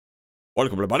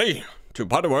Welcome everybody to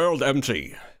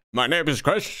PotterworldMC. My name is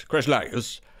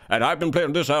CrazeLarious, and I've been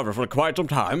playing this server for quite some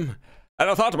time. And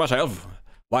I thought to myself,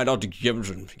 why not give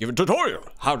a tutorial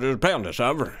how to play on this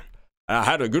server? And I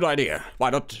had a good idea. Why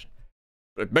not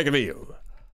make a video?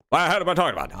 What am I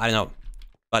talking about? I don't know.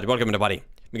 But welcome everybody.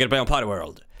 We're gonna play on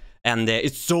Potterworld. And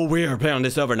it's so weird playing on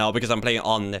this server now because I'm playing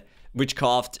on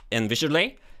Witchcraft and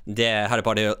Visually, the Harry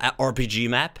Potter RPG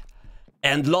map.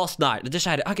 And last night I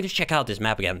decided I'm gonna check out this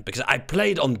map again because I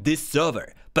played on this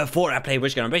server before I played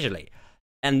Witchcraft and Visually.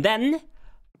 And then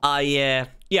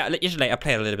yesterday I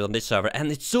played a little bit on this server,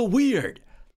 and it's so weird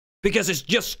because it's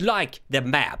just like the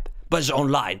map, but it's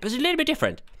online, but it's a little bit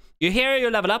different. You hear you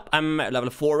level up. I'm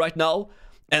level 4 right now,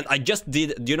 and I just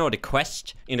did, do you know the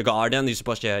quest in the garden? You're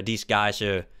supposed to, these guys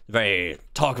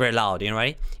talk very loud, you know,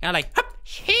 right? And I'm like, hop,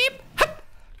 sheep, hop,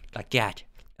 like that,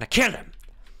 and I killed them.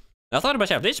 And I thought to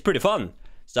myself, this is pretty fun,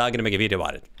 so I'm gonna make a video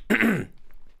about it.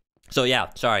 So yeah,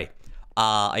 sorry,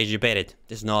 I debated.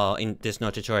 There's no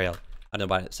tutorial. I don't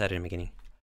know why I said it in the beginning.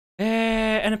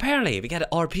 And apparently we got an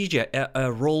RPG,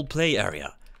 a role play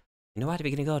area. You know what?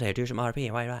 We're gonna go there, do some RP.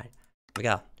 Right. We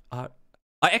go. I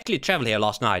actually traveled here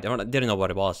last night. I didn't know what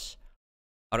it was.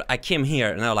 I came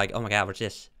here and I was like, oh my god, what's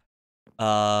this?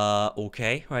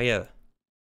 Okay, where are you?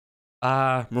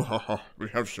 We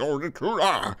have sold it too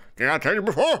long. Did I tell you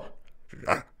before?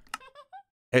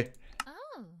 Hey.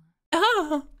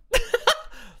 Oh.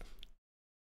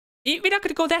 We're not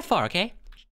gonna go that far, okay?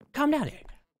 Calm down here.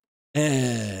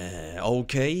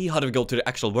 Okay, how do we go to the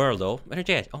actual world though? Where is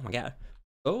it? Oh my god.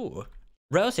 Oh,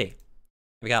 Rosie. Here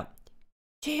we go.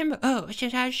 Tim, oh, it's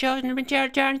just how it shows in the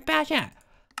return spells.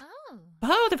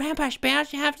 Oh, the vampire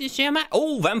spells you have to see my.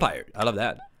 Oh, vampire. I love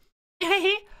that.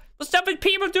 Hey, well, stop with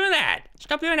people doing that.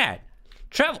 Stop doing that.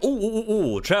 Travel.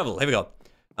 Ooh, travel. Here we go.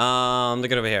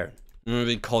 Look at over here.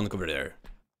 We can't go over there.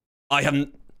 I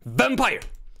am vampire.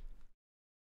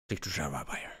 Click to share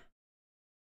vampire.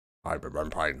 I'm a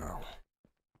vampire now.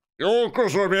 You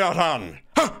could me out on.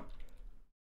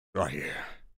 Right here.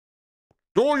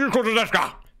 Do you could let's go.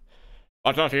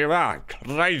 I thought you were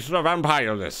raise the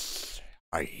vampire this.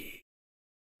 I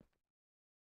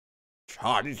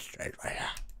Charlie straight there.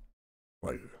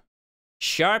 Well.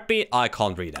 Sharpie, I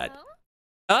can't read that.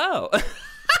 Oh.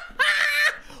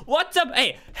 What's up?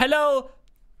 Hey, hello.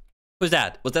 Who's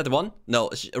that? Was that the one? No,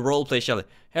 roleplay Shelly.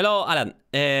 Hello, Alan.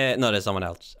 No, there's someone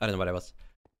else. I don't know what it was.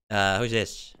 Who's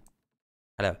this?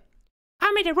 Hello.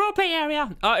 I'm in the roleplay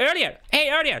area. Oh, earlier.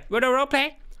 Hey, earlier. We're the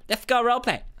roleplay. Let's go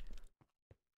roleplay.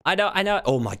 I know.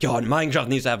 Oh my god, Minecraft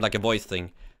needs to have like a voice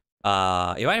thing. You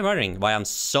might be wondering why I'm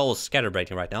so scatterbrained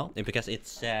right now. It's because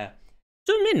it's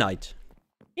soon midnight.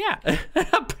 Yeah,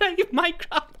 I'm playing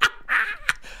Minecraft.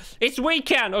 It's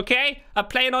weekend, okay? I'm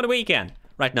playing on the weekend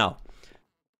right now.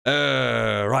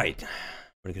 Right. What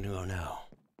are we gonna go now?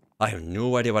 I have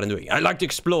no idea what I'm doing. I like to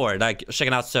explore, like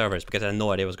checking out servers because I have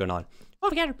no idea what's going on. Oh,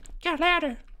 we got a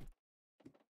ladder.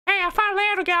 Hey, I found a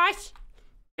ladder, guys.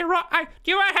 Do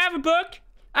you want to have a book?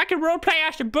 I can roleplay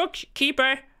as the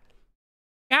bookkeeper.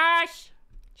 Guys,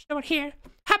 there's no one here.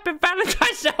 Happy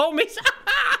Valentine's, homies.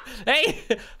 Hey,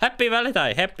 happy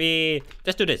Valentine. Happy.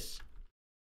 Let's do this.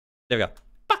 There we go.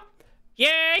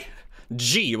 Yay!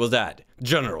 G was that.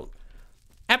 General.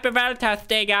 Happy Valentine's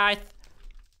Day, guys.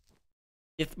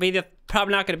 This video's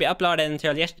probably not going to be uploaded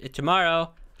until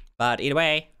tomorrow. But either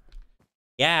way.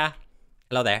 Yeah.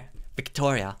 Hello there.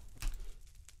 Victoria.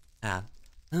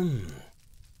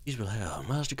 These will have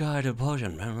Master Guide of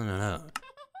Potion.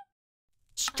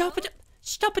 Stop it.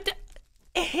 Stop it.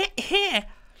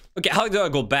 Okay, how do I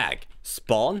go back?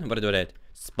 Spawn? What do I do with it?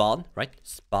 Spawn, right?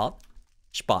 Spawn.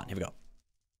 Spawn. Here we go.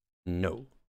 No.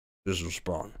 This is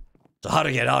spawn. So how do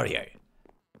I get out of here?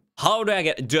 How do I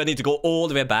get... Do I need to go all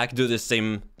the way back? Do the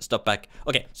same stuff back?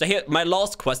 Okay, so here, my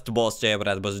last quest was what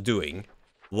I was doing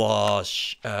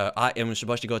was... I am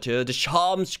supposed to go to the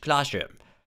Charms classroom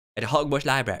at the Hogwarts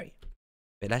library.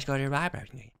 But let's go to the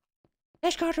library.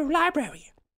 Let's go to the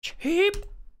library. Cheap.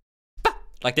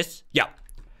 Like this? Yeah.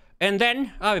 And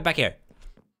then, I'll be back here.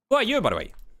 Who are you, by the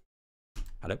way?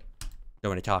 Hello?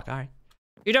 Don't want to talk, alright.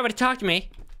 You don't want to talk to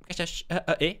me?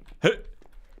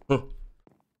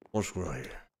 What's right?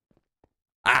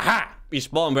 Aha! We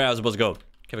spawned where I was supposed to go.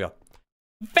 Here we go.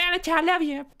 Valentine, I love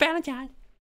you. Valentine.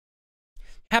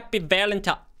 Happy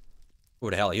Valentine.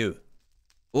 Who the hell are you?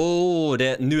 Oh,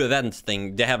 the new events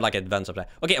thing. They have like events up there.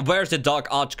 Okay, where's the Dark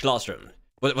Arts classroom?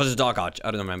 What is Dark Arts?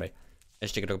 I don't remember.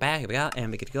 Let's take a look back. Here we go.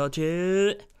 And we get to go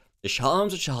to the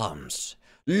Charms of Charms.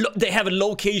 They have a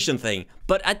location thing,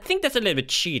 but I think that's a little bit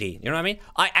cheaty. You know what I mean?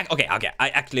 Okay. I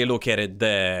actually located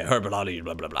the herbal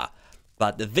blah blah blah.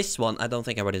 But this one, I don't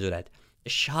think I already do that.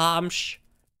 The Charms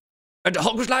At the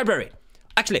Hogwarts Library.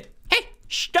 Actually, hey,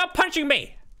 stop punching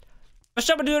me. But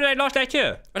someone doing that last night too.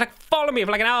 Or like follow me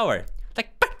for like an hour. Like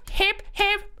hip,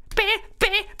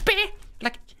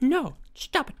 like no,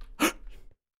 stop it.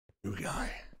 New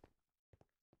guy.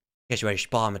 Guess where you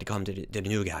spawn when you come to the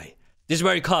new guy. This is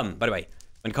where you come, by the way.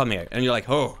 When you come here, and you're like,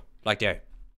 oh, like there.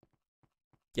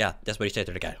 Yeah, that's what you say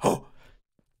to the guy. Oh,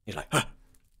 he's like, huh.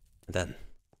 And then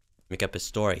make up a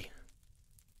story.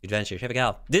 Adventure. Here we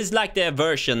go. This is like the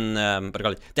version, what do you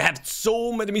call it? They have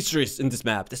so many mysteries in this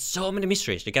map. There's so many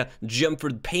mysteries. You can jump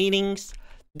through the paintings.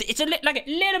 It's like a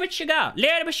little bit sugar.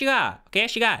 Okay,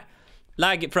 sugar.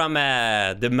 Like from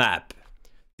the map.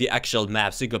 The actual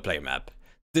map, single player map.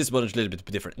 This one is a little bit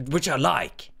different, which I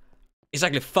like. It's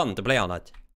actually fun to play on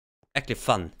it. Actually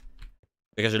fun.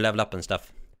 Because you level up and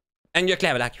stuff. And you're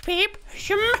clever like, beep,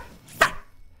 damn,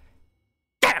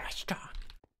 I'm strong.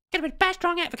 Gonna be the best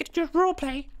strong ever. Get to do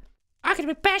roleplay. I'm gonna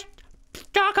be the best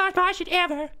Dark Arts Master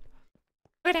ever. Look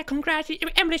at that, congrats.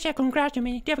 Emily said congrats to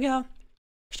me. There we go.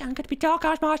 I'm gonna be Dark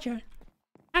Arts Master.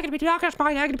 I'm gonna be Dark Arts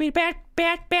Master. I'm gonna be the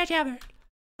best ever.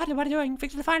 I don't know what I'm doing.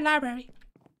 Fix the fine library.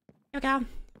 Here we go.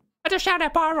 I just sound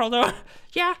that powerful though.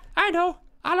 Yeah, I know.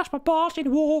 I lost my balls in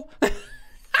the wall.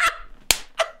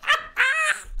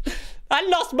 I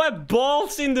lost my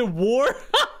balls in the war.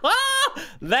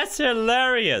 That's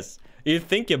hilarious. You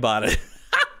think about it.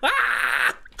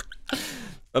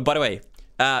 By the way,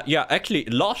 yeah, actually,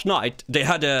 last night they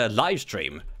had a live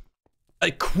stream.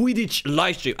 A Quidditch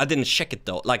live stream. I didn't check it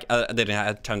though. Like, I didn't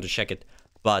have time to check it.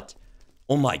 But,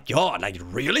 oh my god, like,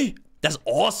 really? That's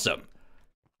awesome.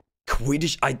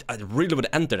 Quidditch, I really would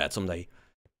enter that someday.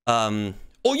 Oh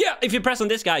yeah, if you press on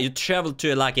this guy, you travel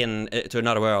to, like, to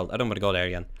another world. I don't want to go there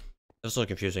again. That's so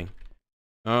confusing.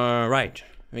 Right.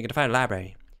 We're gonna find a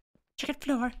library. Second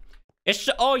floor. It's,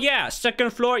 oh yeah,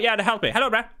 second floor. Yeah, to help me. Hello,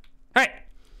 bro. Hey.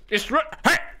 It's,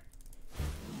 hey.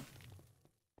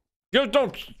 You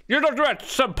don't do that,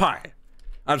 senpai.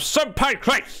 I'm senpai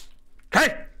Craze.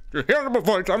 Okay? You hear my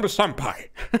voice, I'm the senpai.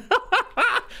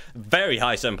 Very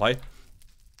high, senpai.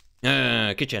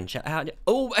 Kitchen.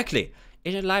 Oh, actually,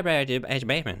 it's a library at the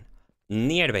basement.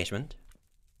 Near the basement.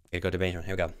 Here, go to the basement.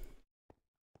 Here we go.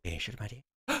 Okay, shoot my dear.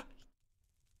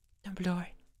 Dumbledore.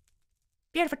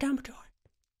 Beautiful Dumbledore.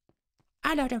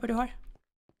 I love Dumbledore.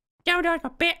 Dumbledore's my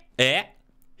bit.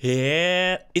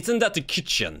 Yeah. Isn't that the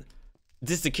kitchen?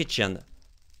 This is the kitchen.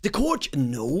 The court?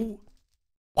 No.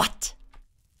 What?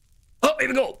 Oh, here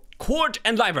we go. Court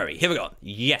and library. Here we go.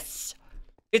 Yes.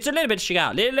 It's a little bit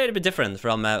little bit different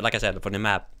from, like I said, from the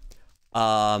map.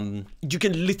 You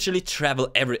can literally travel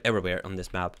everywhere on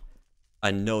this map. I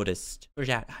noticed. Where's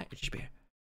that? Hi, Ashbear.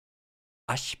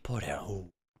 Ashbear. Oh.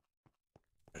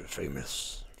 The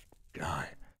famous guy.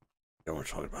 Don't want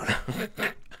to talk about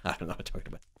it. I don't know what to talk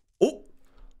about. Oh.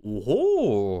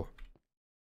 Whoa.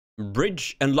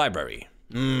 Bridge and library.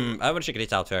 I want to check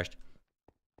this out first.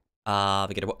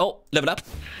 We get a, oh, level up.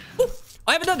 Ooh,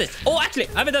 I haven't done this. Oh, actually,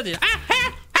 I haven't done this.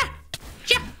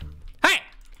 Hey,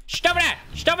 stop it!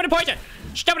 Stop it, the poison!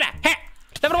 Stop it! Hey,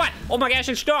 level 1. Oh my gosh,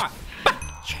 it's store.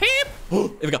 Here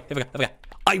we go.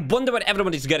 I wonder what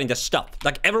everyone is getting the stuff.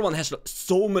 Like everyone has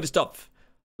so many stuff.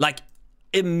 Like,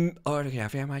 everyone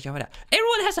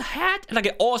has a hat, like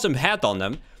an awesome hat on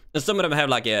them, and some of them have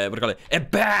like a, what do you call it, a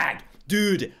bag.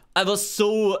 Dude, I was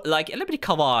so like a little bit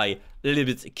kawaii, a little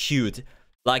bit cute.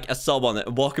 Like I saw one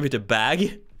walking with a bag.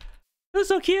 It was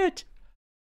so cute.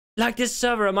 Like this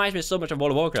server reminds me so much of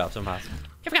World of Warcraft somehow.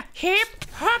 Here we go. Hip,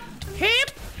 hop,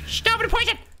 hip. Stop the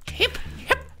poison. Hip,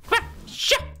 come on.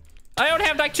 Shit. I only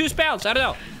have like 2 spells. I don't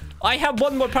know. I have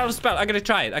one more powerful spell. I'm gonna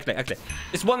try it. Actually,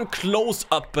 it's one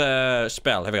close-up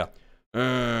spell. Here we go.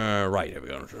 Right. Here we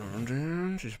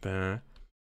go.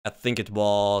 I think it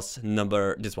was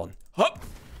this one. Hop,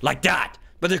 like that.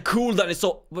 But the cooldown is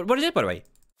so. What is it, by the way?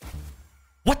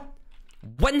 What?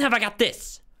 When have I got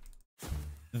this?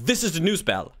 This is the new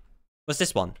spell. What's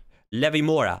this one?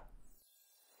 Levimora.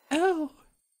 Oh.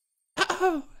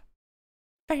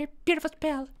 Very beautiful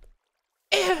spell.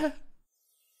 Ew.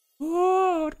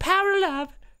 Oh, the power of love.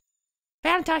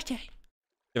 Fantastic.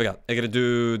 Here we go. I'm gonna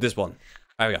do this one.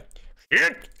 There we go.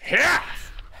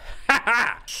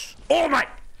 Oh my!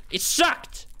 It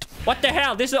sucked! What the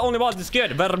hell? This is the only one that's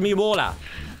good. Vermimola.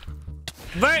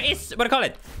 Where is, what do you call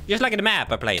it? Just like in the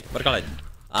map I played. What do you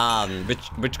call it?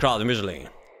 Which crowd usually?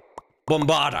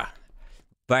 Bombarda.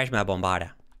 Where's my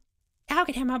Bombarda? I'll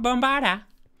get him my Bombarda.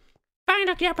 Fine,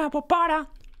 I'll get my Bombarda.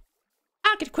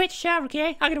 I'll get quit the server,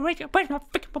 okay? I'll get where's my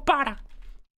freaking Bombarda?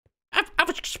 I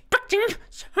was expecting,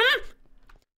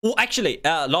 Oh, actually,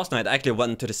 last night I actually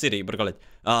went to the city, what do you call it?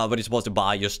 Where you're supposed to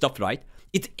buy your stuff, right?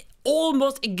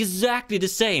 almost exactly the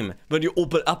same when you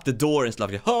open up the door and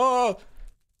stuff like, oh,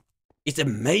 it's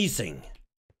amazing.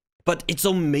 But it's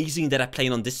so amazing that I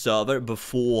played on this server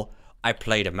before I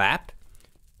play the map.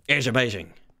 It's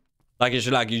amazing. Like, it's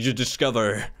like you just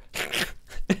discover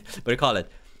what do you call it?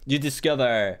 You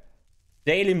discover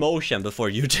daily motion before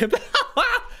YouTube.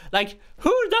 Like,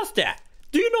 who does that?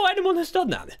 Do you know anyone who's done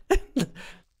that?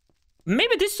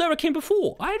 Maybe this server came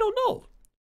before. I don't know.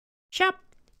 Chap.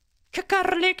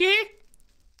 Kakarliki. Do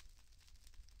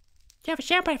you have a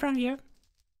champagne from you? You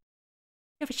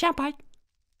have a champagne?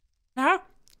 No?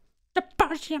 The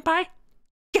bar champagne?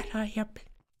 Get out of here.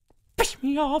 Piss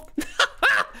me off.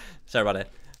 Sorry about that.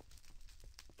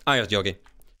 I was joking.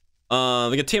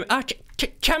 We got Tim.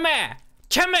 Timmy!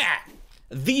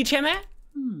 The Timmy?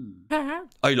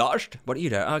 I lost. What are you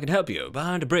there? I can help you.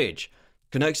 Behind the bridge.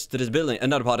 Connects to this building.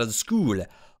 Another part of the school.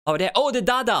 Over there. Oh, the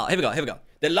Dada. Here we go.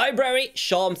 The library,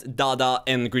 Shams, Dada,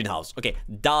 and greenhouse. Okay,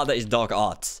 Dada is dark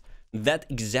arts. That's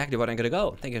exactly what I'm gonna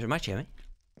go. Thank you very much, Timmy.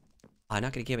 I'm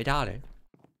not gonna give a dollar.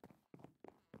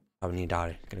 I need a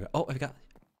dollar. Gonna go. Oh, here we go.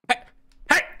 Hey!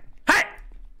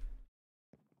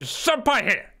 Senpai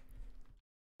here!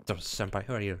 Senpai,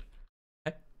 who are you?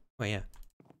 Hey? Oh, yeah.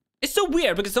 It's so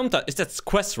weird because sometimes it's that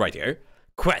quest right here.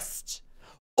 Quest.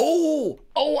 Oh,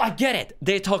 I get it.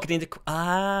 They're talking in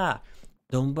the...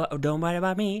 Don't worry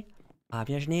about me. I'm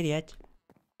just an idiot.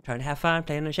 Trying to have fun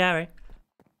playing in the shower.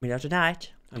 Middle of the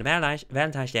night. On the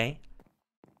Valentine's Day.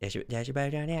 There's your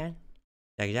boat down there.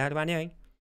 That's exactly what I'm doing.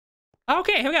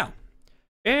 Okay, here we go.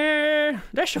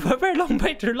 There's a very long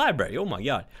way to the library. Oh my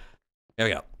god. Here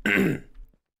we go.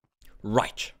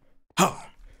 Right.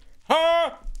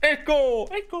 Echo.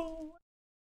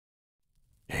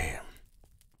 Damn.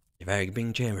 A very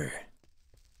big chamber.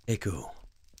 Echo.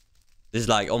 This is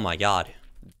like, oh my god.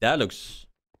 That looks...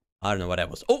 I don't know what that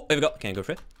was. Oh, here we go. Can I go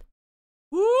for it?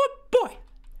 Oh boy.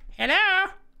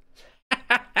 Hello.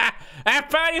 I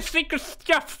found your secret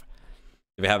stuff.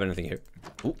 Do we have anything here?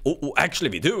 Oh, actually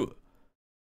we do.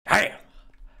 Damn.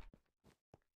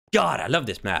 God, I love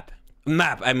this map.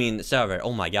 I mean server.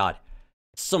 Oh my god.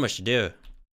 So much to do.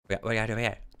 What we got over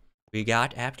here? We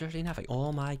got absolutely nothing.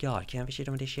 Oh my god. Can we sit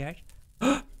on this shirt?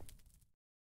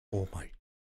 Oh my.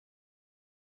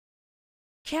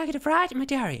 Can I get a write in my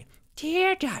diary?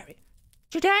 Dear diary.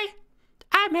 Today,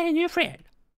 I met a new friend.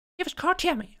 He was called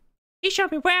Timmy. He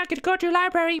showed me where I could go to the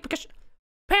library because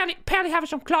apparently having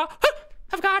some class.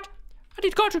 I forgot. I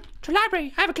need to go to the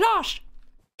library. I have a class.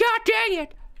 God dang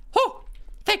it. Oh,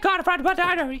 thank God I found the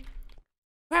diary.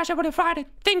 Where else I would have found it?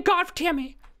 Thank God for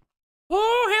Timmy.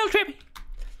 Oh, hell, Timmy.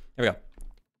 Here we go.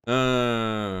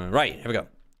 Right, here we go.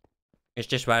 It's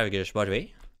just where we get a spot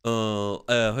away. Who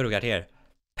do we got here?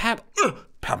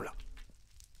 Pamela.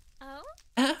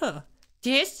 Oh,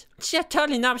 this? She's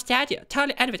totally not statue.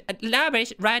 Totally anyway.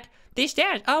 Library's right these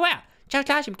stairs. Oh, wow. Just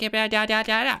classroom. Oh,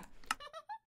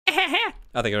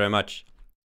 thank you very much.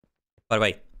 By the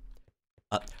way.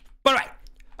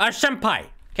 Senpai.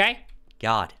 Okay?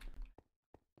 God.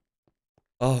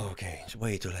 Oh, okay. It's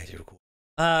way too late to record.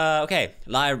 Okay.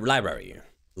 Library.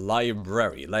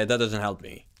 Like, that doesn't help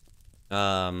me.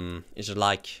 It's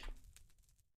like...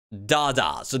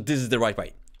 Dada. So this is the right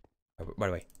way. By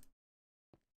the way.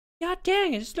 God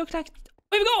dang it. This looks like...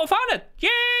 Here we go. I found it.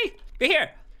 Yay. We're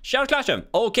here. Shout classroom.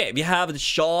 Okay. We have the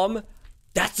Sham.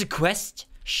 That's the quest.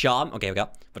 Sham. Okay, we got.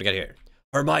 What do we got here?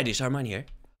 Hermione. Is Hermione here?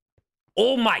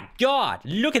 Oh my god.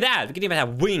 Look at that. We can even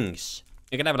have wings.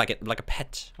 You can have like a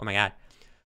pet. Oh my god.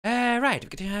 Right. We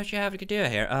can do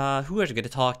here. Who are we going to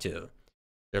talk to?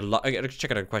 I gotta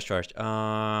check out the quest first.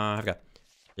 I've got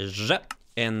Zep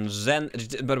and Zen.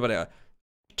 But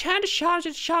turn the Shams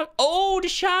into Shams. Oh, the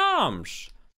Shams.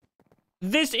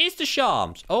 This is the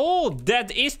Shams. Oh, that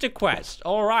is the quest.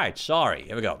 All right. Sorry.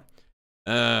 Here we go.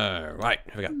 Right.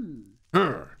 Here we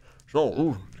go.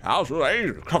 So, how's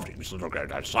I confidence to look at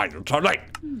that side of the lake?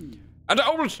 And I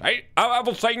was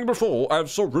saying before, I've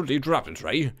so rudely interrupted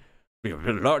today. We have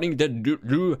been learning the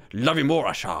new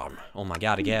Lavimora charm. Oh my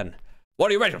god, again. What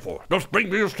are you waiting for? Just bring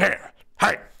me your chair.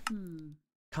 Hey!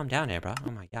 Calm down here, bro.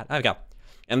 Oh my god. There we go.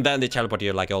 And then they teleport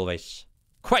you like always.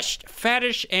 Quest,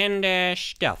 fetish, and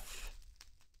stuff.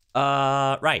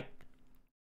 Right.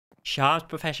 Charms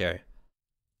professor.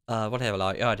 What have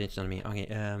I? Oh, it's not me. Okay,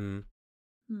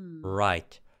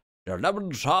 right. There are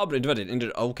 11 charms invented in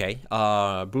the... Okay.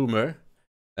 Boomer.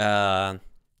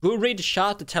 Who read the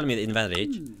chart to tell me they invented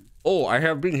it? Oh, I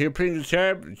have been here playing the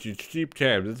tab. It's cheap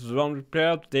tab. This is one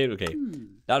repair today. Okay.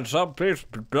 That's some place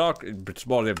dark but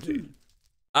small empty.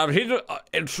 I've hidden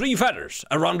 3 feathers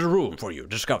around the room for you to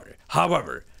discover.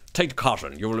 However, take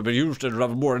caution. You will be used to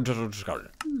have more interesting discovery.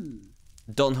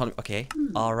 Don't hold. Okay.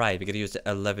 All right. We gotta use the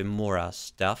Levimora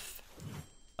stuff.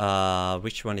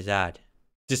 Which one is that?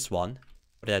 This one.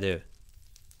 What did I do?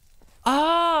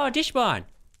 Oh, this one.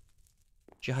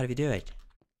 So how do we do it?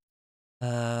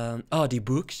 Oh, the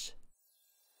books.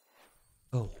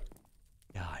 Oh,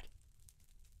 God.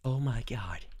 Oh my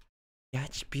God.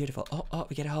 That's beautiful. Oh,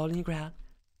 we get a hole in the ground.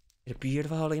 Get a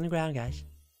beautiful hole in the ground, guys.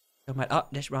 Oh,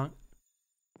 that's wrong.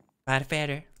 Find a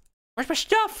feather. Where's my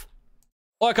stuff?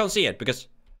 Oh, I can't see it because.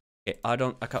 Okay, I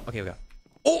can't. Okay, we go.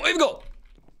 Oh, here we go.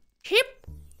 Hip.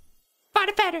 Find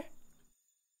a feather.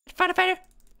 Find a feather.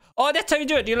 Oh, that's how you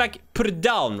do it. You like put it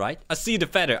down, right? I see the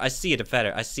feather. I see the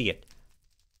feather. I see it.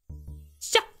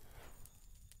 So,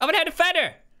 I would have the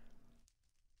feather.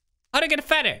 How do I get a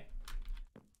feather?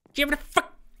 Give me the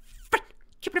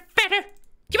give me the feather.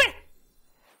 Give it.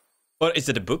 Or is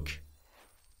it a book?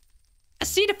 I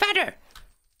see the feather.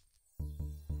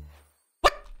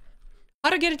 What? How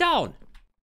do I get it down?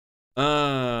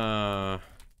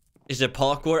 Is there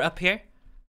parkour up here?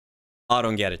 I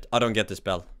don't get it. I don't get the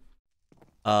spell.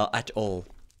 At all.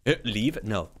 Leave?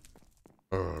 No.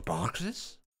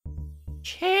 Boxes?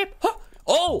 Chip. Huh?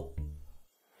 Oh!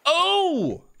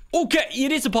 Oh! Okay,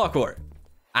 it is a parkour.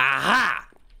 Aha!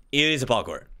 It is a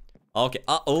parkour. Okay.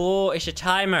 Oh, it's a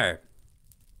timer.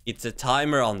 It's a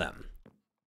timer on them.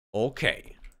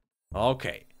 Okay.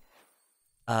 Okay.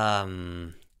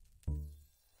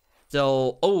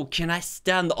 So, oh, can I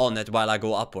stand on it while I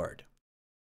go upward?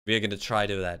 We're gonna try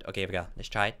to do that. Okay, here we go. Let's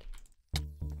try it.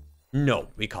 No,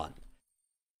 we can't.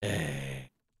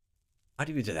 How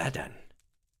do we do that then?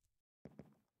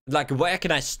 Like, where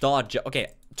can I start? Okay,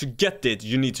 to get it,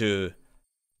 you need to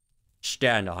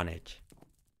stand on it.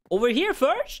 Over here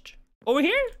first? Over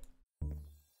here?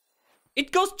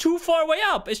 It goes too far way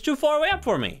up. It's too far way up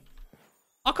for me.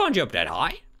 I can't jump that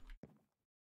high.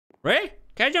 Really?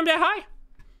 Can I jump that high?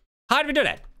 How do we do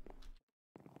that?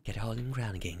 Get it all in the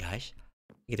ground again, guys.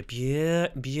 Get a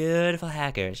beautiful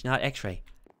hacker. It's not X-ray.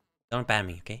 Don't ban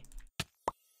me, okay?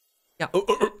 Yeah.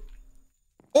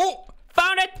 Oh!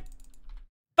 Found it!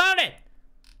 Found it!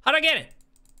 How do I get it?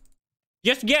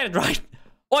 Just get it, right?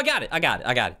 Oh, I got it. I got it.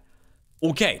 I got it.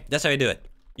 Okay, that's how you do it.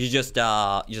 You just do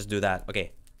that.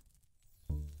 Okay.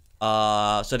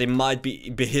 So they might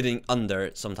be hitting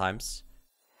under sometimes.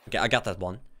 Okay, I got that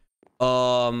one.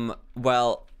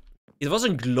 Well, it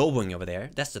wasn't glowing over there.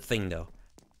 That's the thing, though.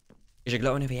 Is it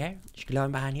glowing over here? Is it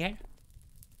glowing behind here?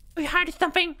 We heard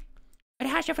something. It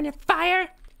has something in fire.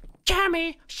 Tell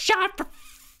me, shot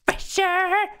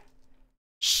professor.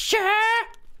 Sure.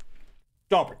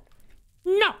 Stop it.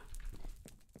 No.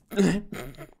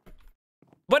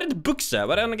 What are the books, sir?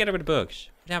 Why don't I get rid of the books?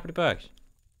 What happened to books?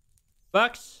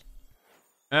 Books?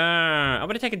 I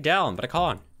want to take it down, but I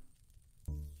can't.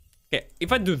 Okay,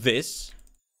 if I do this.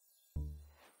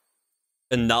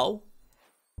 And now.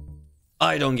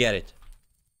 I don't get it.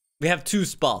 We have two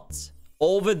spots.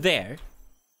 Over there.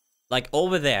 Like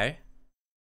over there.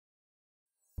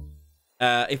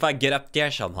 If I get up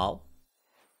there somehow.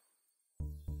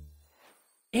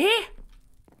 Eh?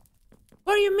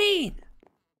 What do you mean?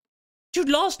 Dude,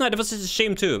 last night it was just a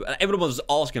shame too. Everyone was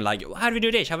asking like, how do we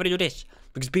do this? How do we do this?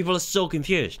 Because people are so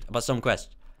confused about some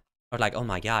quest. Or like, oh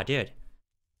my god, dude.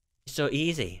 It's so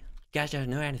easy. You guys don't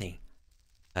know anything.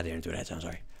 I didn't do that, so I'm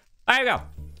sorry. There you go.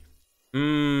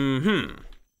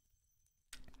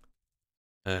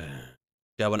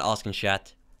 I want to ask in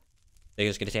chat. They're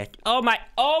just gonna say, oh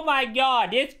my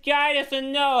god, this guy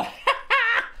doesn't know.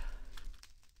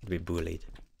 Be bullied.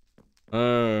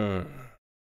 I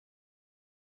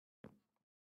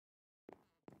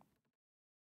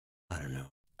don't know.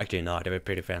 Actually, no, they were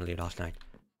pretty friendly last night.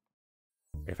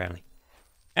 Pretty friendly.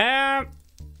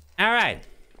 Alright.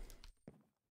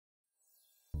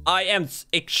 I am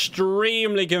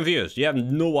extremely confused. You have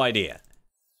no idea.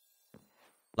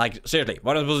 Like, seriously,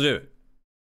 what am I supposed to do?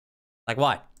 Like,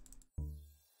 what?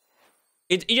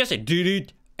 It just said do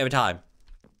every time.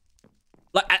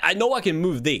 Like, I know I can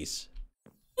move these.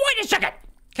 Wait a second!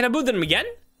 Can I move them again?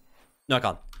 No, I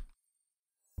can't.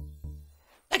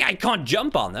 Like, I can't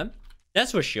jump on them.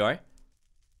 That's for sure.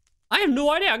 I have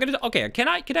no idea. Okay, can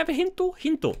I have a hinto?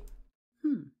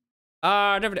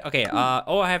 Okay,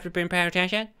 oh, I have to bring pay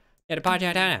attention. Yeah, the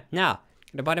party down. Now,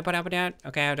 the body put up and down.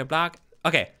 Okay, I have the block.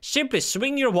 Okay, simply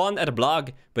swing your wand at a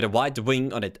block with a white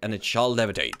wing on it, and it shall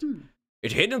levitate.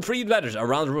 It hidden 3 letters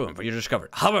around the room for you to discover.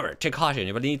 However, take caution.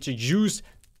 You will need to use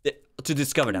to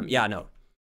discover them. Yeah, no.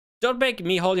 Don't make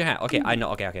me hold your hand. Okay, I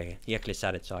know. Okay. He actually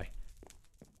said it. Sorry.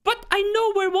 But I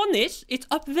know where one is. It's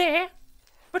up there.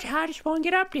 But how does one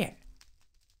get up there?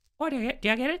 What do I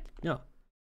get it? No.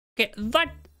 Okay,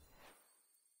 that.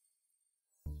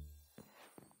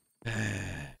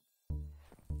 Okay,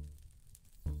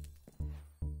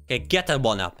 get that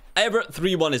one up. Ever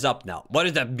 3-1 is up now. What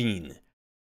does that mean?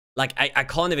 Like, I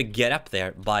can't even get up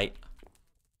there by...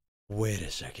 Wait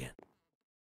a second.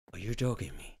 Are you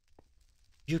joking me?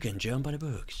 You can jump on the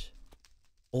books.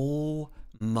 Oh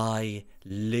my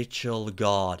little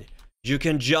god. You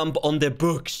can jump on the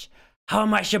books. How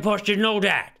am I supposed to know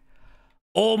that?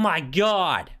 Oh my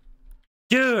god.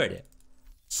 Dude.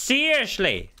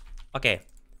 Seriously. Okay,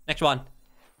 next one.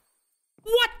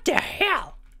 What the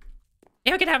hell?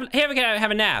 Here we can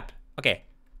have a nap. Okay.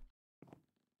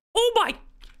 Oh my.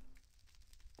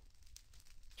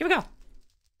 Here we go.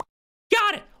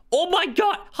 Got it. Oh my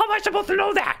god. How am I supposed to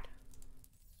know that?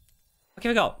 Okay,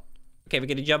 we go. Okay, we're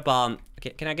gonna jump on. Okay,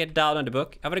 can I get down on the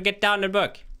book? I wanna get down on the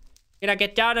book. Can I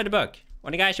get down on the book?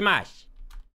 One guys, smash.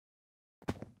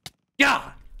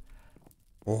 Yeah.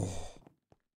 Oh.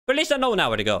 But at least I know now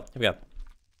where to go. Here we go.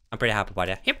 I'm pretty happy about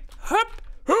that. Hip, hop.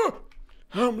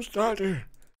 I'm starting.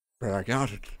 But I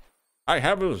got it. I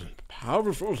have a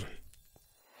powerful.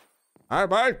 I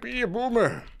might be a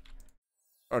boomer.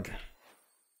 But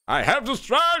I have the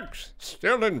strength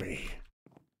still in me.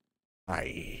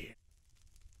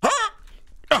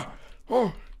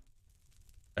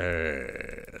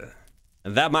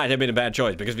 And that might have been a bad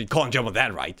choice because we can't jump on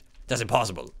that, right? That's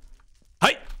impossible.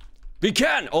 Hey! We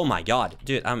can! Oh my god.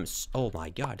 Dude, oh my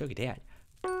god, look at that.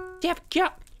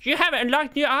 You haven't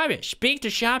unlocked new items. Speak to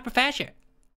Sean Professor.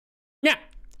 No,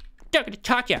 don't get to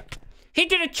talk to you. He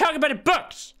didn't talk about the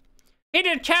books. He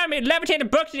didn't tell me to levitate the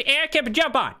books in the air can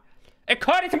jump on.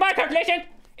 According to my calculation,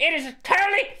 it is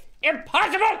totally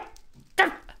impossible.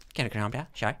 Can I calm down?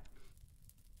 Sorry.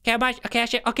 Okay, I'm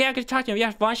gonna talk to him.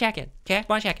 Yeah, 1 second. Okay,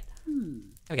 1 second.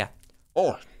 Here we go.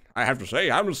 Oh, I have to say,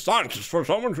 I'm a scientist for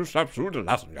someone who steps through the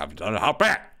lesson. I've done how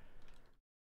bad.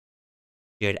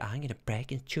 Dude, I'm gonna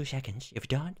break in 2 seconds. If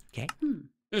you're done, okay?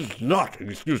 This is not an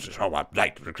excuse to show up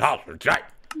late to the class today.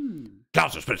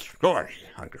 Class is finished. Go ahead.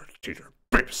 I'm going to teacher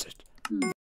babysit.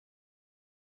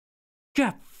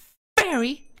 You're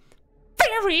very...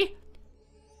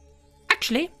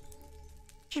 Actually,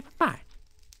 she's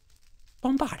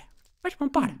Bombard. Where's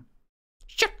Bombard?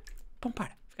 Shit! Bombard.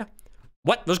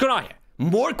 What? What's going on here?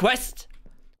 More quests?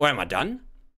 Where am I done?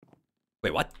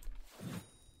 Wait, what?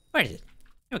 Where is it?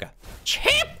 Here we go.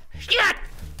 Chip! Shit!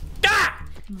 Da!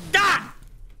 Da!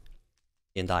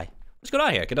 Didn't die. What's going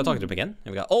on here? Can I talk to him again?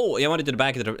 Here we go. Oh, you wanted to the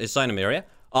back of the asylum area?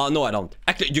 No, I don't.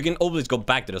 Actually, you can always go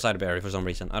back to the asylum area for some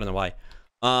reason. I don't know why.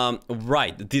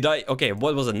 Right. Did I... Okay,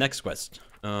 what was the next quest?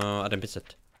 I didn't miss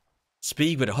it.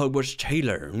 Speak with a Hogwarts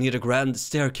tailor near the grand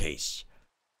staircase.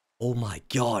 Oh my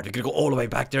god, we're gonna go all the way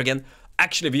back there again.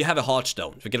 Actually, if you have a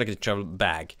heartstone, if you get like a travel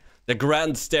bag, the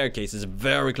grand staircase is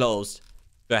very close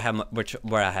to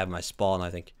where I have my spawn, I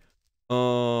think.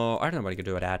 I don't know what you can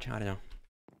do with that. I don't know.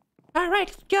 Alright,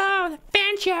 let's go!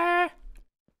 Adventure!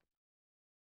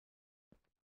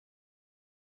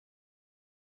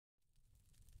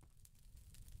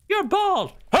 You're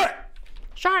bald! Hey!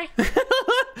 Sorry.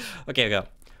 Okay, we go.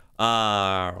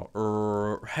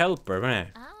 Helper,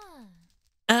 man.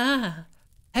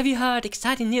 Have you heard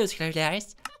exciting news,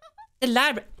 CrazeLarious? The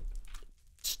library...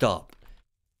 Stop.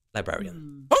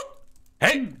 Librarian. Oh!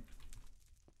 Hey!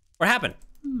 What happened?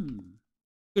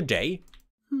 Good day.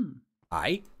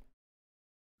 Hi.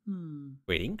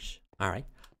 Greetings. Alright.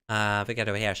 We got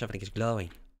over here, something is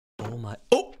glowing. Oh my...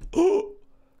 Oh!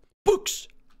 Books!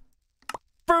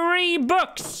 Free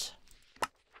books!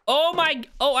 Oh my...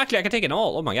 Oh, actually, I can take it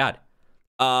all. Oh my god.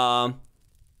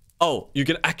 Oh, you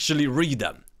can actually read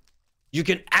them. You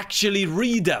can actually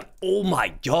read them. Oh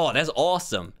my god, that's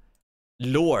awesome.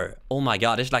 Lore. Oh my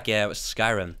god, it's like a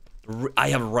Skyrim. I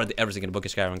have read every single book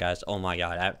of Skyrim, guys. Oh my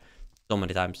god, so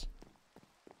many times.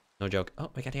 No joke. Oh,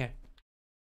 we got here.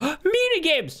 Mini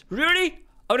games! Really?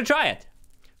 I want to try it.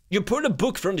 You pull a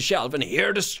book from the shelf and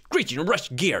hear the screeching rush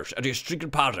gears at your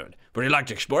stricken pattern. Would you like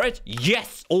to explore it?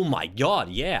 Yes! Oh my god,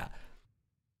 yeah.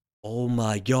 Oh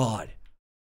my god.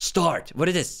 Start. What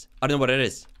is this? I don't know what it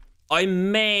is. A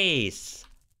maze.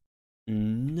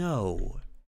 No.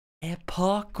 A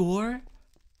parkour?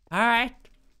 Alright.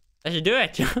 Let's do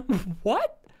it.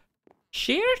 What?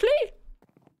 Seriously?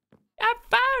 I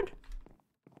found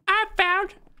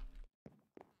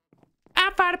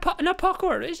no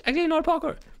parkour. It's actually not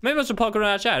parkour. Maybe it's a parkour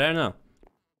outside. I don't know.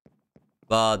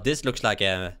 But this looks like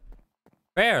a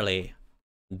fairly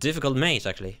difficult maze,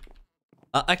 actually.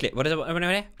 Actually, what is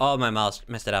it? Oh, my mouse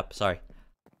messed it up. Sorry.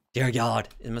 Dear God,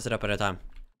 it messed it up at a time.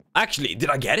 Actually, did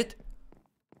I get it?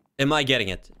 Am I getting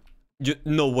it?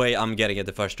 No way I'm getting it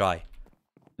the first try.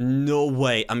 No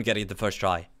way I'm getting it the first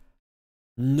try.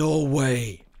 No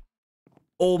way.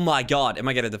 Oh my god, am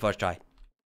I getting it the first try?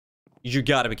 You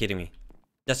gotta be kidding me.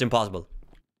 That's impossible.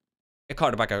 A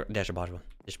card back, that's impossible.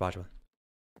 It's possible.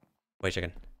 Wait a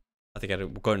second. I think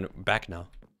I'm going back now.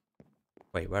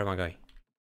 Wait, where am I going?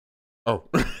 Oh.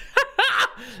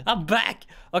 I'm back.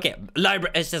 Okay,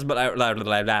 library. It says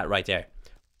library right there.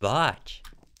 But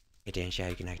it didn't say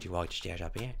you can actually walk the stairs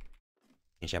up here.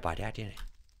 Didn't say about that, didn't it?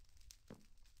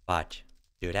 But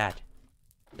do that.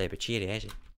 A little bit cheaty, is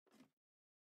it?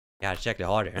 Gotta check the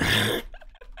harder.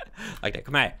 Like that.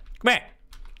 Come here. Come here.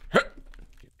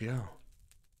 Yeah.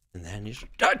 And then you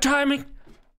start timing.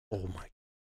 Oh my.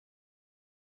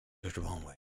 There's the wrong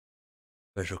way.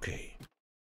 But it's okay.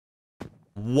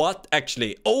 What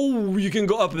actually? Oh, you can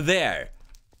go up there.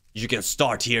 You can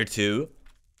start here too.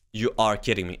 You are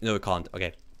kidding me. No, you can't.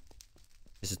 Okay.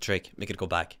 This is a trick. Make it go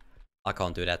back. I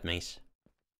can't do that, maze.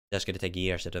 That's gonna take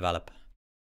years to develop.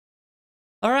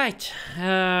 Alright.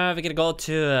 We're gonna go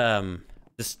to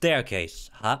the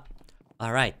staircase, huh?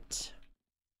 Alright.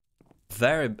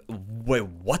 Wait,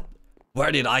 what?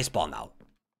 Where did I spawn now?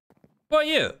 Who are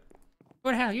you?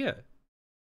 Where the hell are you?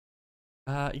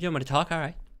 You want me to talk?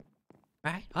 Alright.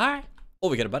 Alright. Oh,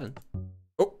 we got a button.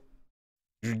 Oh.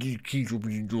 You need key to open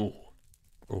the door.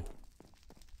 Oh.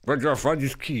 Where did I find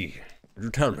this key? Could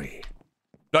you tell me?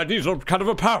 I need some kind of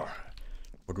a power.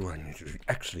 Or do I need to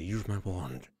actually use my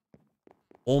wand?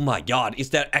 Oh my god, is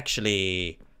there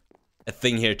actually a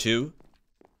thing here too?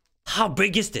 How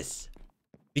big is this?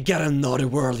 We got another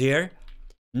world here.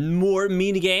 More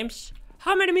mini games.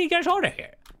 How many mini games are there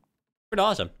here? Pretty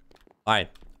awesome. Alright,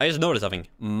 I just noticed something.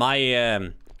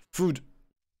 My food.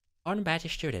 Unbadged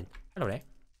student. Hello there.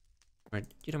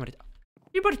 You don't want to.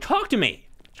 You better talk to me.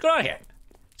 Let's get out of here.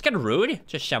 It's kind of rude.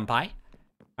 Just senpai.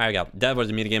 There we go. That was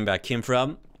the mini game where I came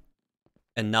from.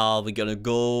 And now we're gonna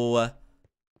go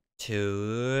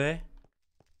to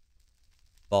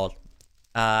vault.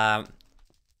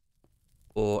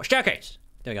 Or staircase.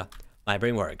 There we go. My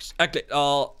brain works. Actually,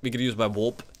 we could use my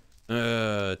warp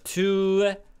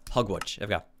to Hogwarts. There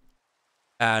we go.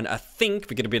 And I think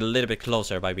we're gonna be a little bit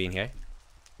closer by being here.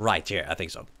 Right here, I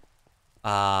think so.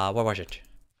 What was it?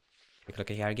 Take a look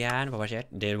at here again. What was it?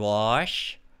 It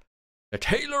was the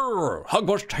tailor,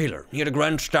 Hogwarts tailor, near the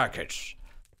grand staircase.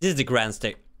 This is the grand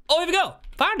stair. Oh, here we go.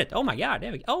 Found it. Oh my god.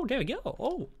 There we go. Oh, there we go.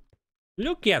 Oh,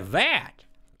 look at that.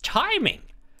 Timing.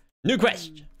 New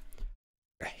quest.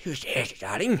 Who's there,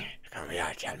 darling? Come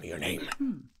here, tell me your name.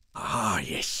 Ah,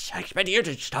 yes. I expected you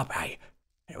to stop by.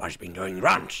 I was been doing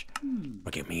rounds.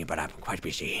 Forgive me, but I'm quite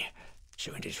busy.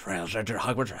 So in this frail center,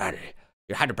 Hogwarts,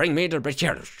 you had to bring me to the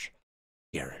chairs.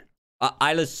 Here.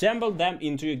 I'll assemble them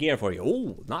into your gear for you.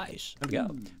 Oh, nice. There we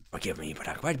go. Forgive me, but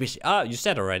I'm quite busy. You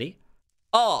said already.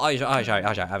 Oh, sorry.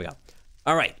 There we go.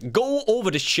 All right, go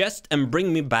over the chest and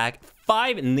bring me back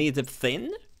 5 native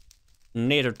thin,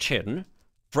 native tin,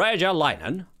 fragile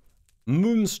linen,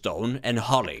 moonstone, and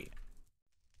holly.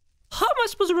 How am I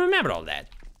supposed to remember all that?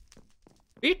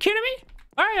 Are you kidding me?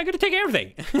 All right, I'm gonna take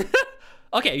everything.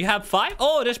 Okay, you have 5.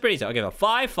 Oh, that's pretty easy. Okay, well,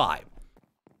 5, 5,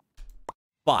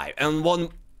 and 1.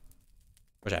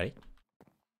 Was that it?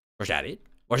 Was that it?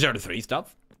 Was there the 3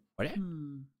 stuff? What?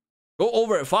 Go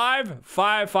over 5,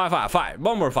 5, 5, 5, 5.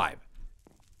 One more 5.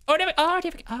 Oh, there we go. Oh,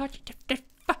 there we go. Oh,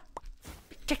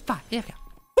 take 5. There we go.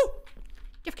 Woo!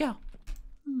 There we go.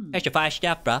 That's your 5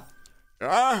 stuff, bro.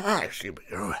 I see what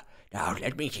you do. Now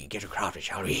let me get across it,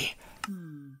 shall we?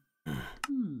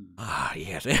 Ah,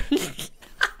 yes.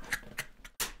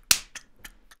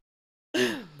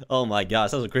 Oh my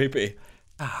gosh, that was creepy.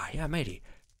 Ah, yeah, matey.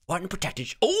 One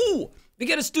protected. Oh, we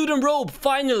get a student robe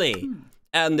finally.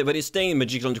 And but it's staying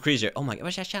magical on the creature. Oh my god,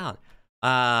 what's that sound?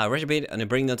 Recipe and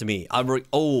bring them to me. I'll bring.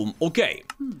 Oh, okay.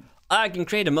 I can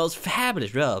create the most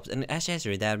fabulous robes and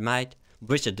accessory that might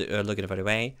wish to looking for the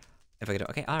way. If I could.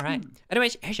 Okay, all right.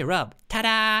 Anyways, here's your robe.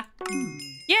 Ta-da!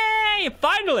 Yay!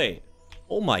 Finally!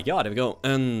 Oh my god, there we go.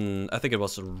 And I think it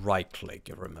was right click.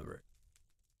 If I remember.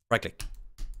 Right click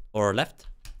or left.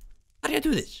 How do I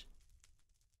do this?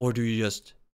 Or do you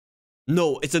just?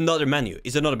 No, it's another menu.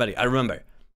 It's another menu. I remember.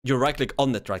 You right click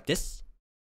on it like this.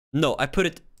 No, I put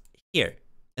it here.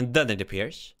 And then it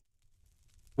appears.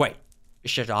 Wait.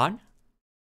 Is it on?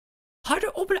 How do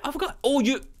I open it? I forgot. Oh,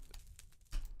 you.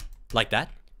 Like that?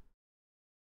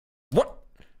 What?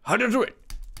 How do you do it?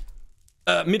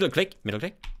 Middle click.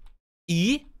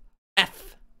 E.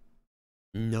 F.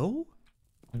 No?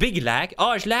 Big lag.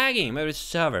 Oh, it's lagging. Maybe it's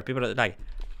server. People are like.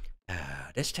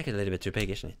 This tech is a little bit too big,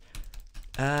 isn't it?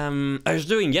 I was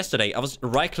doing yesterday. I was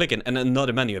right clicking and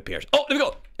another menu appears. Oh, there we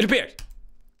go. It appears.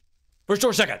 For a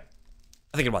short second.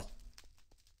 I think it was.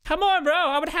 Come on, bro.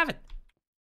 I would have it.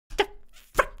 The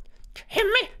fuck? Hit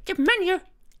me. The menu.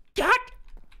 God.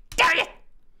 Dang it!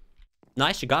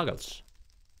 Nice goggles.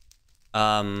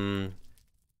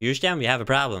 Use them, we have a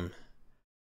problem.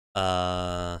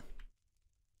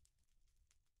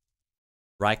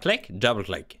 Right click, double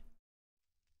click.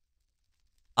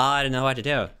 I don't know what to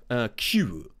do.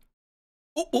 Q.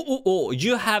 Oh,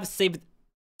 you have save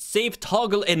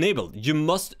toggle enabled. You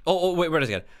must, wait, where is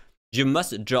it? You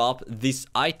must drop this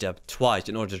item twice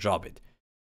in order to drop it.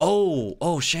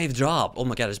 Oh, shave drop. Oh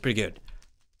my god, that's pretty good.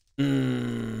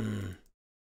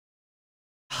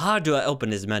 How do I open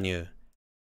this menu?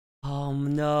 Oh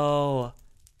no.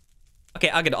 Okay,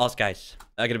 I'm gonna ask guys.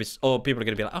 People are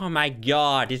gonna be like, oh my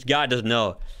god, this guy doesn't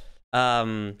know.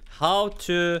 How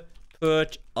to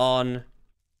put on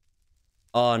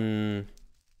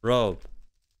robe.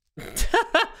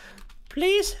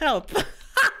 Please help.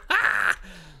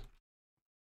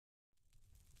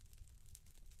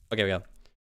 Okay, we go.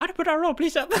 How to put on robe,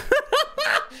 please help.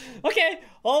 Okay,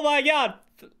 oh my god.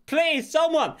 Please,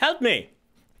 someone, help me.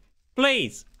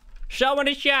 Please. Someone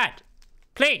in chat.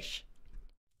 Please.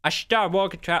 I start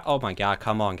walking track. Oh my god,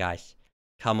 come on guys.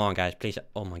 Come on guys, please.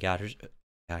 Oh my god.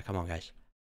 Yeah, come on guys.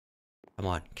 Come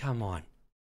on. Come on.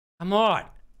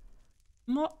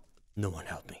 No one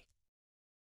help me.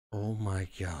 Oh my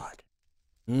god.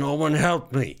 No one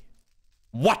help me.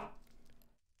 What?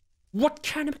 What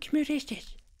kind of community is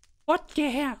this? What the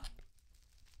hell?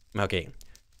 Okay.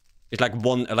 It's like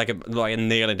a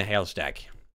nail in the hell stack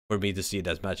for me to see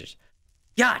those matches.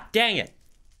 God dang it.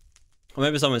 Or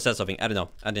maybe someone said something. I don't know.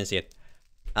 I didn't see it.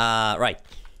 Right.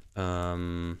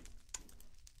 How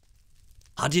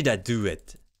did I do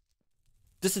it?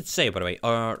 Does it say, by the way,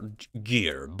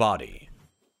 gear, body?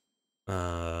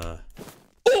 Oh!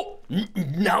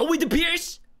 Now it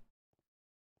appears?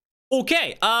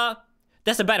 Okay,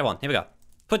 that's a better one. Here we go.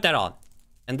 Put that on.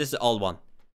 And this is the old one.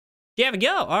 There we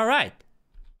go. Alright.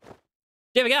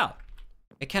 There we go.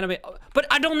 It kind of be... But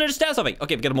I don't understand something.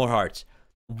 Okay, we got more hearts.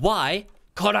 Why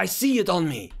can't I see it on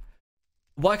me?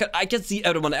 Why can't I can see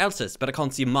everyone else's, but I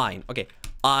can't see mine? Okay,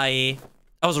 I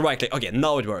was right click. Okay,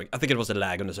 now it worked. I think it was a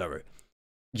lag on the server.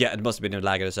 Yeah, it must have been a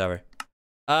lag on the server.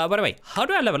 By the way, how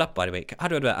do I level up, by the way? How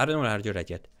do I do that? I don't know how to do that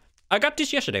yet. I got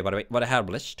this yesterday, by the way. What a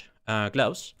herbalist.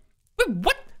 Gloves. Wait,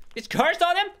 what? It's cursed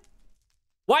on them?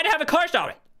 Why do they have a curse on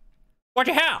it? What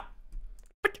the hell?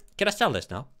 What? Can I sell this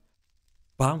now?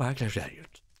 Oh,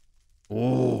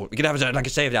 we can have it like a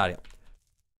saved area.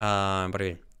 By the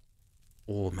way.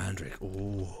 Oh, Mandrake.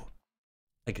 Oh.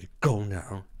 I could go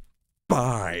now.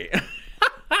 Bye.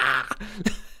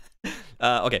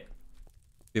 Okay.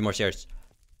 Be more serious.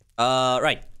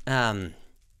 Right.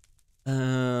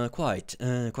 Quite.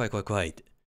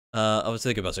 I was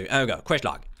thinking about something. There we go. Quest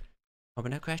log.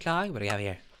 Open that quest log. What do we have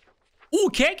here? Ooh,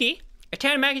 cakey! A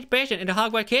 10 maggot patient in the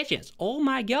Hogwarts kitchens. Oh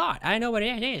my god. I know what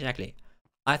it is, actually.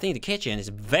 I think the kitchen is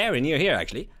very near here,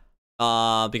 actually.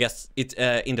 Because it's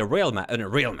in the real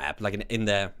map, like in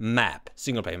the map,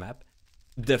 single player map.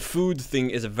 The food thing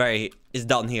is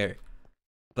down here.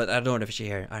 But I don't know if it's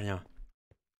here. I don't know.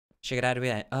 Check it out a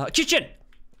bit. Kitchen!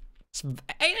 It's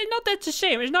not that the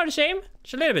same. It's not the same.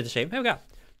 It's a little bit the same. Here we go.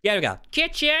 Yeah, we go.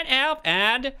 Kitchen, elf,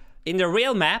 and in the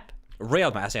real map,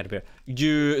 I said up here,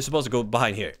 you're supposed to go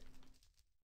behind here.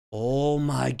 Oh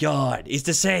my god, it's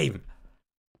the same.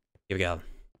 Here we go.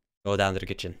 Go down to the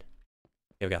kitchen.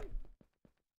 Here we go.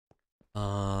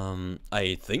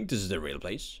 I think this is the real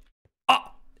place.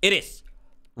 Oh, it is.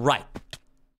 Right.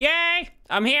 Yay,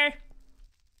 I'm here.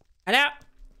 Hello.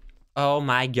 Oh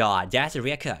my god, that's a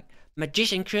real cook.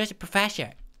 Magician cruise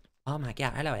professor. Oh my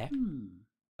god, hello there.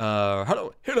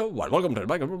 Hello, welcome to the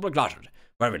medical classes,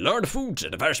 where we learn foods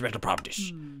and the very special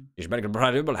properties. This medical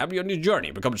property will help you on your journey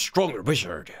to become a stronger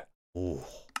wizard. Oh.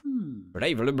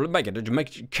 Today we'll make it to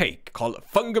make a cake called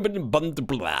Fungiman Bun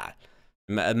Blah.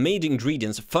 Made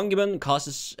ingredients. Fungiman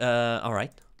causes,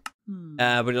 alright.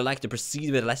 Would you like to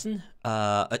proceed with the lesson?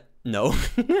 No.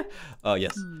 Oh,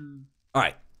 yes.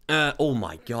 Alright. Oh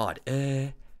my god.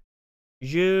 To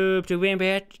win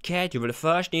bed cat, you will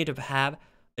first need to have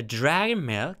a dragon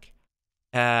milk,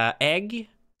 egg,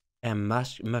 and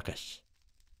mucus.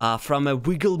 From a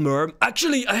wiggle merm.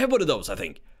 Actually, I have one of those, I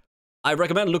think. I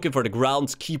recommend looking for the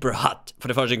groundskeeper hut for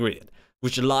the first ingredient,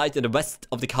 which lies in the west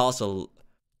of the castle.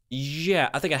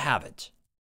 Yeah, I think I have it.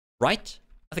 Right?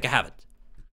 I think I have it.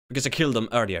 Because I killed them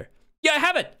earlier. Yeah, I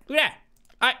have it! Look at that!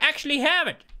 I actually have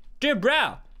it! Dude,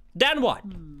 bro! Then what?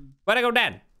 Where'd I go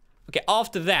then? Okay,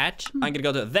 after that, I'm gonna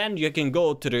go to... Then you can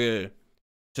go to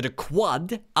the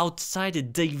quad outside the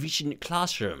division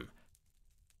classroom.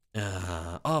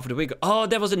 Oh, for the wiggle... Oh,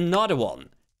 there was another one.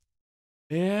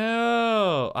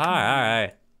 Oh,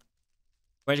 alright.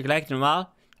 Where'd you collect them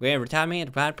all? Where return me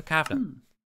and provide per captain.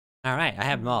 Alright, I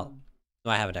have them all.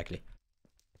 No, I haven't actually.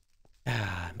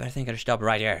 But I think I'll stop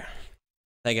right here.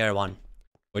 Thank you everyone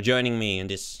for joining me in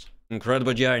this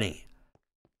incredible journey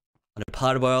on the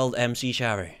PotterworldMC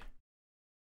shower.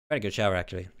 Very good shower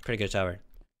actually. Pretty good shower.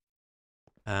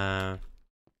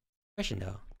 Question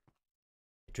though.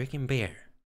 Drinking beer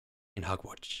in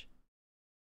Hogwarts.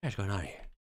 What's going on here?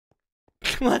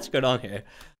 What's going on here?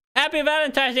 Happy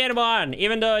Valentine's Day everyone!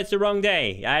 Even though it's the wrong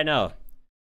day. I know.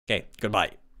 Okay,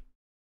 goodbye.